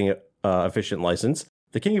outdated wedding efficient license.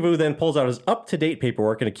 The King of Oo then pulls out his up-to-date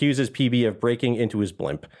paperwork and accuses PB of breaking into his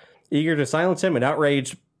blimp. Eager to silence him, an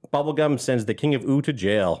outraged Bubblegum sends the King of Oo to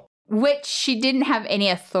jail. Which she didn't have any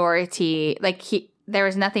authority. Like, there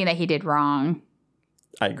was nothing that he did wrong.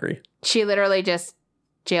 I agree. She literally just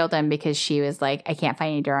jailed him because she was like, I can't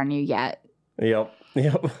find any dirt on you yet. Yep.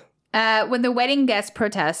 When the wedding guests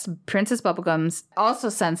protest, Princess Bubblegums also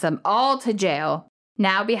sends them all to jail.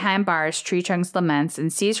 Now behind bars, Tree Trunks laments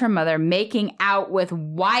and sees her mother making out with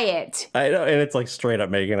Wyatt. I know, and it's like straight up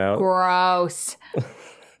making out. Gross.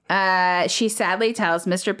 She sadly tells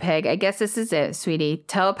Mr. Pig, I guess this is it, sweetie.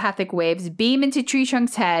 Telepathic waves beam into Tree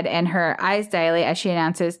Trunk's head and her eyes dilate as she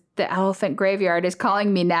announces, the elephant graveyard is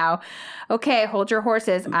calling me now. Okay, hold your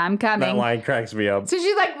horses. I'm coming. That line cracks me up. So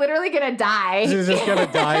she's like literally gonna die. She's just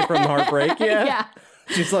gonna die from heartbreak. Yeah.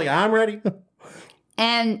 She's like, I'm ready.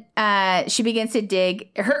 And she begins to dig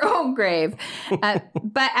her own grave.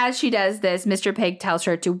 But as she does this, Mr. Pig tells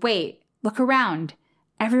her to wait, look around.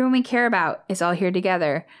 Everyone we care about is all here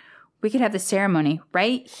together. We could have the ceremony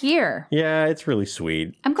right here. Yeah, it's really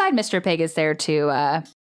sweet. I'm glad Mr. Pig is there to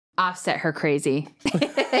offset her crazy.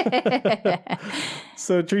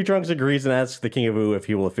 So Tree Trunks agrees and asks the King of Oo if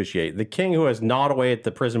he will officiate. The king, who has gnawed away at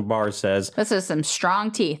the prison bars, says, This is some strong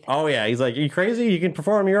teeth. oh yeah, he's like, are you crazy? You can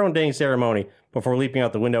perform your own dang ceremony, before leaping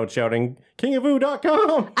out the window and shouting,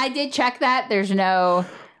 kingofoo.com. I did check that. There's no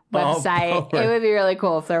website. It would be really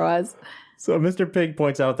cool if there was. So Mr. Pig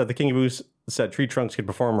points out that the King of Oo said Tree Trunks could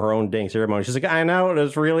perform her own dang ceremony. She's like, I know, it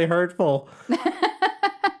was really hurtful.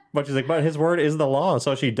 But she's like, but his word is the law.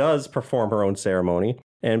 So she does perform her own ceremony.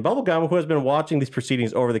 And Bubblegum, who has been watching these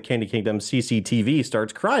proceedings over the Candy Kingdom CCTV,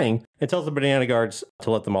 starts crying and tells the Banana Guards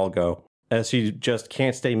to let them all go, as she just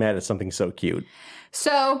can't stay mad at something so cute.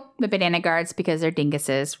 So the Banana Guards, because they're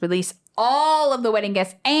dinguses, release all of the wedding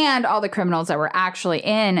guests and all the criminals that were actually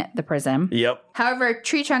in the prison. Yep. However,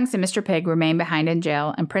 Tree Trunks and Mr. Pig remain behind in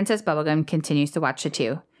jail, and Princess Bubblegum continues to watch the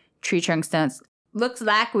two. Tree Trunks notes, looks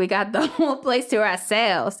like we got the whole place to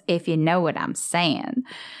ourselves, if you know what I'm saying.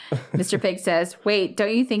 Mr. Pig says, wait,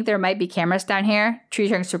 don't you think there might be cameras down here? Tree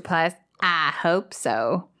Trunks replies, I hope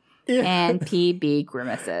so. Yeah. And PB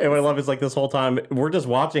grimaces. And what I love is like this whole time, we're just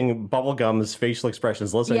watching Bubblegum's facial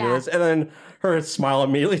expressions listening to this, and then her smile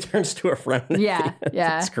immediately turns to a friend. Yeah,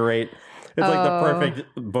 yeah. It's great. It's like the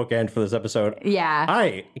perfect bookend for this episode. Yeah.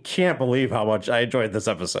 I can't believe how much I enjoyed this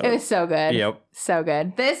episode. It was so good. Yep. So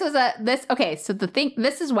good. This is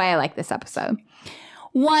why I like this episode.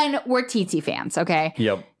 One, we're TT fans, okay?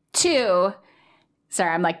 Yep. Two,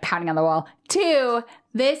 sorry, I'm like pounding on the wall. Two,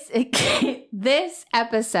 this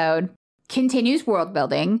episode continues world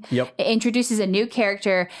building. Yep. It introduces a new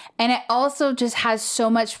character, and it also just has so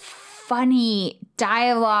much funny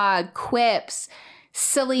dialogue, quips,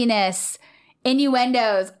 silliness,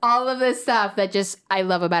 innuendos, all of this stuff that just I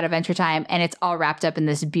love about Adventure Time, and it's all wrapped up in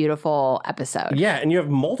this beautiful episode. Yeah, and you have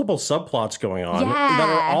multiple subplots going on Yeah. that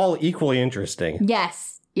are all equally interesting.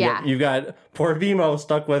 Yes. Yeah. You've got poor Vimo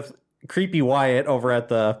stuck with creepy Wyatt over at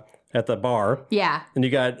the bar. Yeah. And you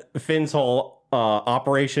got Finn's whole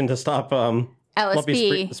operation to stop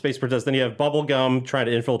LSP. Space Princess. Then you have Bubblegum trying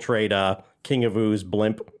to infiltrate King of Oo's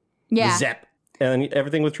blimp. Yeah. Zep. And then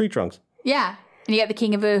everything with Tree Trunks. Yeah. And you got the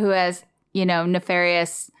King of Ooh who has,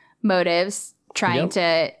 nefarious motives trying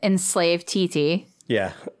to enslave TT.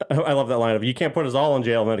 Yeah. I love that line of, you can't put us all in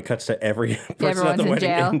jail. And then it cuts to every person at the wedding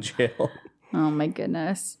in jail. Oh, my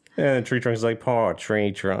goodness. And Tree Trunks is like, poor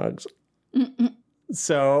Tree Trunks.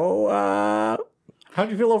 So, how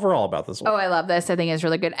do you feel overall about this one? Oh, I love this. I think it's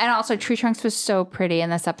really good. And also, Tree Trunks was so pretty in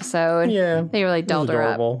this episode. Yeah. They really dolled her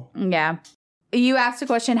up. Adorable. Yeah. You asked the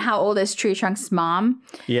question, how old is Tree Trunks' mom?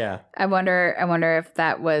 Yeah. I wonder if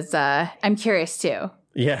that was, I'm curious too.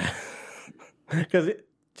 Yeah. Because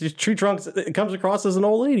Tree Trunks, it comes across as an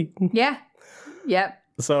old lady. Yeah. Yep.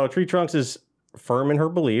 So Tree Trunks is firm in her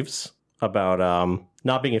beliefs about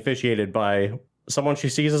not being officiated by someone she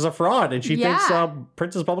sees as a fraud, and she thinks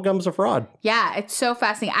Princess Bubblegum is a fraud. Yeah, it's so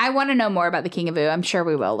fascinating. I want to know more about the King of Ooh. I'm sure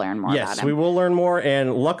we will learn more about him. Yes, we will learn more,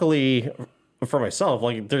 and luckily for myself,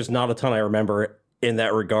 like there's not a ton I remember in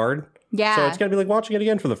that regard. Yeah. So it's going to be like watching it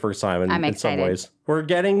again for the first time in some ways. We're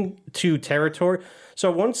getting to territory.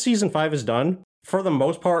 So once season 5 is done, for the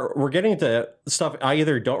most part, we're getting into stuff I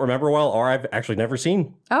either don't remember well or I've actually never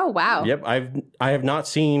seen. Oh, wow. Yep. I have not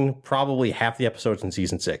seen probably half the episodes in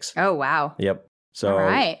season 6. Oh, wow. Yep. So all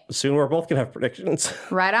right. Soon we're both going to have predictions.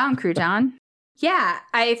 Right on, Crouton. Yeah,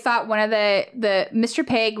 I thought one of the Mr.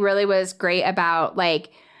 Pig really was great about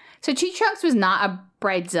so Tree Trunks was not a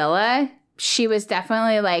bridezilla. She was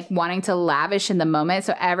definitely wanting to lavish in the moment.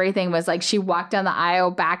 So everything was she walked down the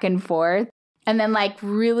aisle back and forth and then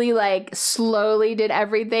really slowly did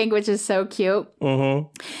everything, which is so cute.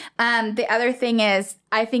 Mm-hmm. The other thing is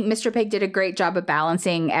I think Mr. Pig did a great job of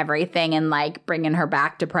balancing everything and bringing her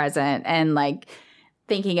back to present and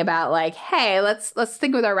thinking about hey, let's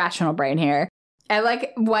think with our rational brain here. At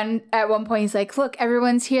at one point he's like, look,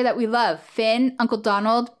 everyone's here that we love. Finn, Uncle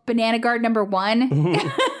Donald, Banana Guard number 1.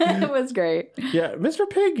 It was great. Yeah, Mr.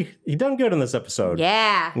 Pig, he done good in this episode.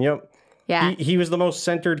 Yeah. Yep. Yeah. He was the most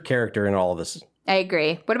centered character in all of this. I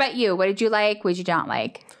agree. What about you? What did you like? What did you not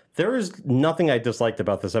like? There is nothing I disliked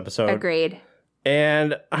about this episode. Agreed.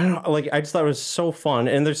 And I don't know, I just thought it was so fun.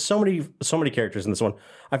 And there's so many characters in this one.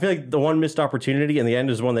 I feel like the one missed opportunity in the end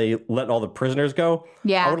is when they let all the prisoners go.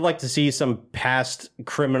 Yeah. I would like to see some past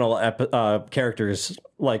criminal characters,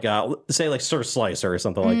 say Sir Slicer or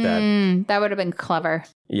something like that. That would have been clever.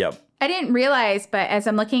 Yep. I didn't realize, but as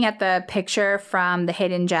I'm looking at the picture from the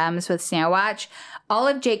Hidden Gems with Snail Watch, all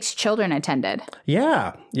of Jake's children attended.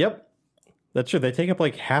 Yeah. Yep. That's true. They take up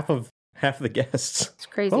half of the guests. It's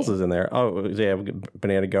crazy. What else is in there? Oh, yeah,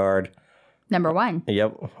 Banana Guard. Number 1.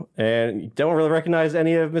 Yep. And you don't really recognize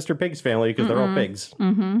any of Mr. Pig's family because they're all pigs.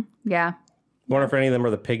 Mm-hmm. Yeah. Wonder if any of them are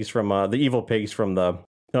the pigs from the evil pigs from the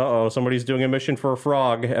somebody's doing a mission for a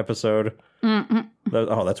frog episode.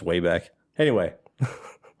 That's way back. Anyway.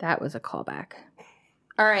 That was a callback.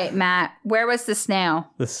 All right, Matt, where was the snail?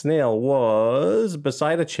 The snail was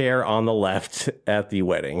beside a chair on the left at the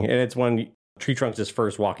wedding. And it's when Tree Trunks is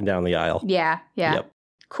first walking down the aisle. Yeah. Yep.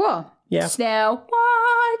 Cool. Yeah. Snail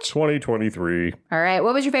Watch. 2023. All right,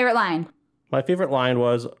 what was your favorite line? My favorite line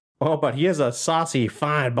was, Oh, but he has a saucy,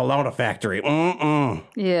 fine bologna factory.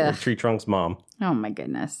 Yeah. Tree Trunk's mom. Oh my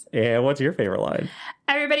goodness. And what's your favorite line?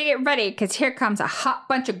 Everybody get ready, because here comes a hot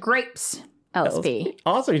bunch of grapes. LSP.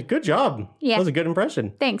 Awesome. Good job. Yeah. That was a good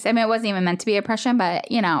impression. Thanks. I mean, it wasn't even meant to be an impression, but,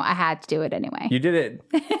 I had to do it anyway. You did it.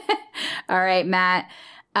 All right, Matt.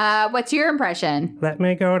 What's your impression? Let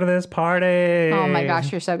me go to this party. Oh my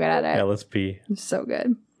gosh, you're so good at it. LSP. So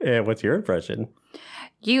good. And what's your impression?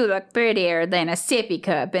 You look prettier than a sippy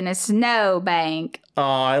cup in a snowbank. Oh,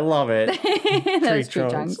 I love it. Those Tree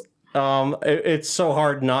Trunks. It's so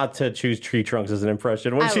hard not to choose Tree Trunks as an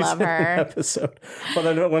impression when I she's love in her. the episode. But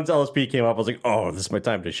then once LSP came up, I was like, oh, this is my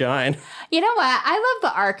time to shine. You know what? I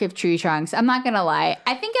love the arc of Tree Trunks. I'm not going to lie.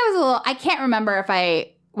 I think I can't remember if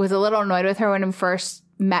I was a little annoyed with her when we first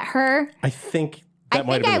met her. I think that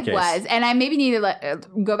might have been the case. Was. And I maybe need to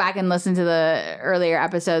go back and listen to the earlier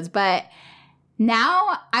episodes. But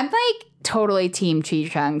now I'm like totally team Tree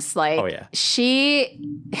Trunks. Like, oh, yeah. She's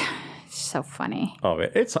so funny. Oh, man.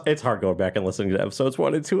 It's hard going back and listening to episodes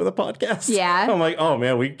 1 and 2 of the podcast. Yeah. I'm like, oh,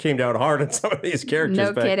 man, we came down hard on some of these characters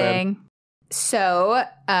no back kidding. then. So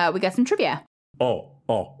we got some trivia. Oh,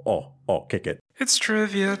 kick it. It's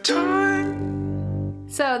trivia time.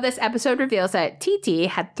 So this episode reveals that TT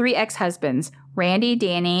had 3 ex-husbands, Randy,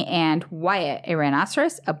 Danny, and Wyatt, a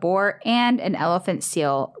rhinoceros, a boar, and an elephant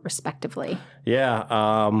seal, respectively. Yeah.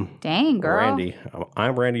 Dang, girl. Randy.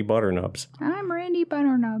 I'm Randy Butternubs. I'm Randy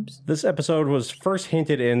Butternubs. This episode was first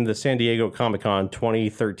hinted in the San Diego Comic-Con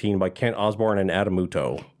 2013 by Kent Osborne and Adam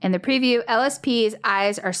Muto. In the preview, LSP's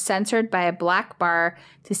eyes are censored by a black bar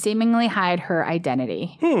to seemingly hide her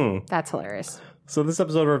identity. That's hilarious. So this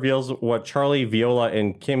episode reveals what Charlie, Viola,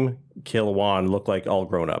 and Kim Kil-wan look like all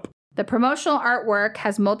grown up. The promotional artwork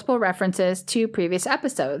has multiple references to previous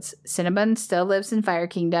episodes. Cinnabon still lives in Fire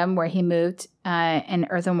Kingdom, where he moved in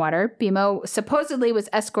Earth and Water. Bimo supposedly was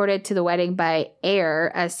escorted to the wedding by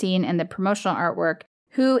Air, as seen in the promotional artwork,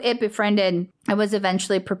 who it befriended and was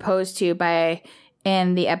eventually proposed to by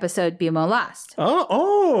in the episode Bimo Lost.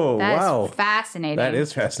 Oh, wow. That's fascinating. That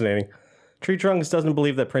is fascinating. Tree Trunks doesn't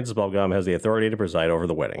believe that Princess Bubblegum has the authority to preside over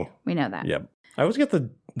the wedding. We know that. Yep. I always get the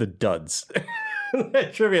duds.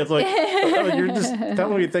 Trivia. It's like, oh, you're just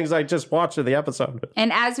telling me things I just watched in the episode.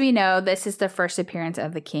 And as we know, this is the first appearance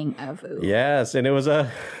of the King of Ooh. Yes, and it was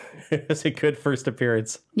a good first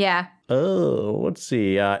appearance. Yeah. Oh, let's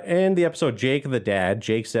see. In the episode Jake the Dad,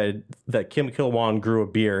 Jake said that Kim Kil-wan grew a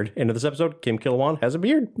beard. And in this episode, Kim Kil-wan has a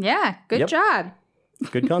beard. Yeah. Good job.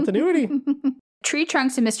 Good continuity. Tree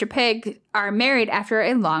Trunks and Mr. Pig are married after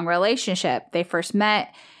a long relationship. They first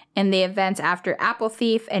met in the events after Apple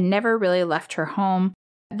Thief and never really left her home.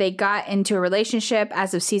 They got into a relationship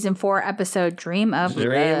as of season 4 episode Dream of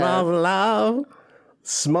Love.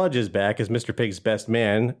 Smudge is back as Mr. Pig's best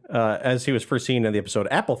man, as he was first seen in the episode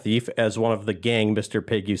Apple Thief as one of the gang Mr.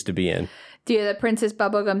 Pig used to be in. Due to the Princess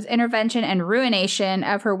Bubblegum's intervention and ruination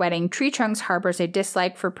of her wedding, Tree Trunks harbors a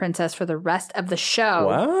dislike for Princess for the rest of the show.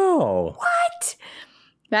 Wow. What?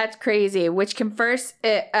 That's crazy, which can first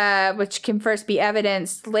be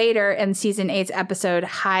evidenced later in season 8's episode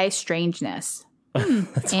High Strangeness.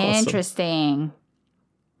 That's interesting.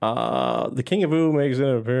 Awesome. The King of Ooh makes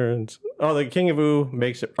an appearance. Oh, the King of Ooh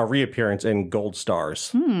makes a reappearance in Gold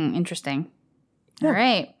Stars. Interesting. Yeah. All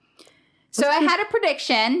right. So I had a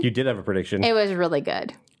prediction. You did have a prediction. It was really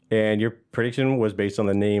good. And your prediction was based on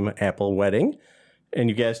the name Apple Wedding. And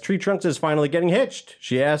you guessed Tree Trunks is finally getting hitched.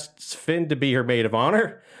 She asks Finn to be her maid of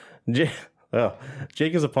honor. Jake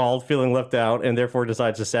is appalled, feeling left out, and therefore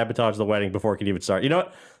decides to sabotage the wedding before it can even start. You know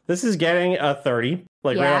what? This is getting a 30,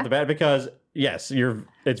 right off the bat, because, yes,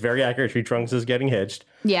 it's very accurate. Tree Trunks is getting hitched.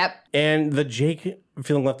 Yep. And the Jake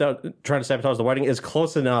feeling left out, trying to sabotage the wedding is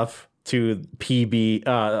close enough to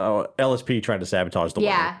LSP trying to sabotage the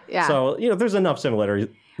wedding. Yeah. So, there's enough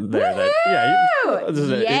similarity there that, this is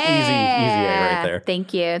an easy A right there.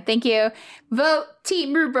 Thank you. Vote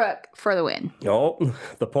Team Rubrook for the win. Oh,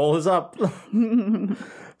 the poll is up.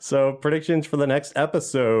 So, predictions for the next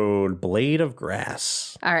episode, Blade of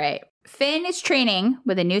Grass. All right. Finn is training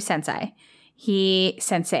with a new sensei. He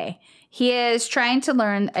is trying to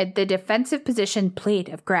learn the defensive position Blade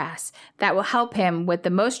of Grass that will help him with the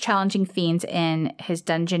most challenging fiends in his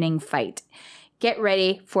dungeoning fight. Get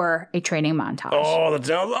ready for a training montage. Oh, that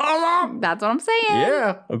sounds awesome. That's what I'm saying.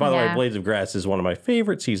 Yeah. And by the way, Blades of Grass is one of my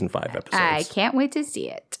favorite season 5 episodes. I can't wait to see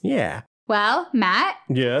it. Yeah. Well, Matt.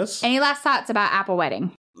 Yes. Any last thoughts about Apple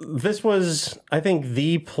Wedding? This was, I think,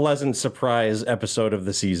 the pleasant surprise episode of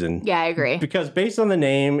the season. Yeah, I agree. Because based on the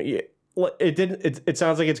name, it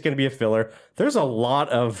sounds like it's going to be a filler. There's a lot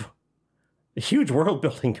of huge world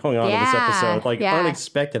building going on in this episode,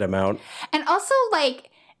 unexpected amount. And also,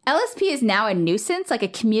 LSP is now a nuisance, like a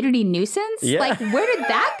community nuisance. Yeah. Like, where did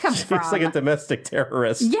that come from? It's like a domestic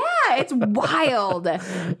terrorist. Yeah, it's wild.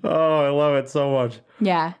 Oh, I love it so much.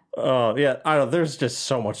 Yeah. Oh, yeah. I don't know. There's just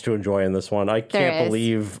so much to enjoy in this one. I can't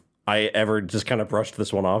believe I ever just kind of brushed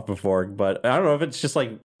this one off before. But I don't know if it's just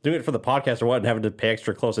like doing it for the podcast or what and having to pay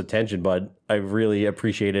extra close attention. But I really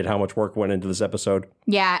appreciated how much work went into this episode.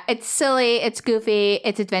 Yeah, it's silly. It's goofy.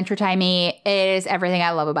 It's Adventure Timey. It is everything I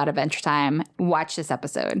love about Adventure Time. Watch this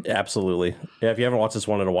episode. Absolutely. Yeah, if you haven't watched this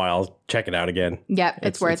one in a while, check it out again. Yep,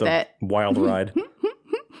 it's worth it. Wild ride.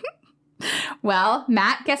 Well,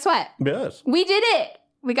 Matt, guess what? Yes. We did it.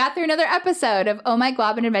 We got through another episode of Oh My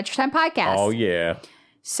Glob and Adventure Time podcast. Oh, yeah.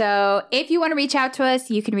 So if you want to reach out to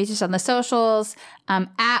us, you can reach us on the socials,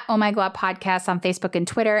 at Oh My Glob Podcast on Facebook and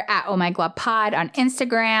Twitter, at Oh My Glob Pod on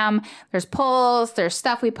Instagram. There's polls, there's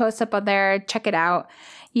stuff we post up on there. Check it out.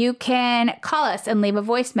 You can call us and leave a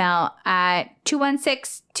voicemail at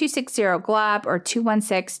 216-260-GLOB or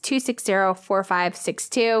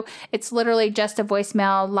 216-260-4562. It's literally just a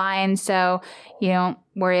voicemail line, so you don't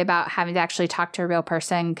worry about having to actually talk to a real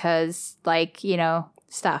person because, like, you know,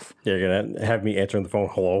 stuff. Yeah, you're going to have me answering the phone.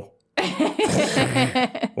 Hello?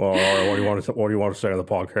 Well, all right, what do you want to say on the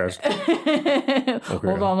podcast? Okay.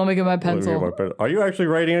 Hold on, let me get my pencil. Are you actually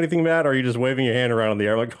writing anything, Matt? Or are you just waving your hand around in the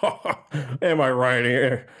air like, am I writing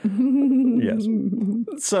it? Yes.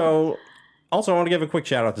 So, also, I want to give a quick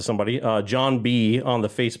shout out to somebody, John B. on the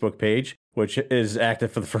Facebook page, which is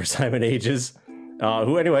active for the first time in ages,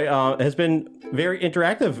 who, anyway, has been very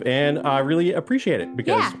interactive, and I really appreciate it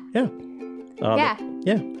because, yeah.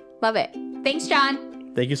 Love it. Thanks, John.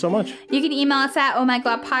 Thank you so much. You can email us at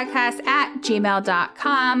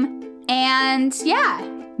ohmyglobpodcast@gmail.com. And yeah,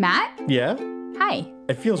 Matt? Yeah? Hi.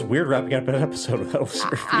 It feels weird wrapping up an episode without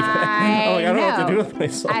listener feedback. I don't know what to do with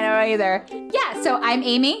myself. I don't know either. Yeah, so I'm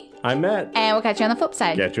Amy. I'm Matt. And we'll catch you on the flip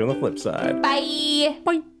side. Catch you on the flip side. Bye.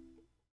 Bye.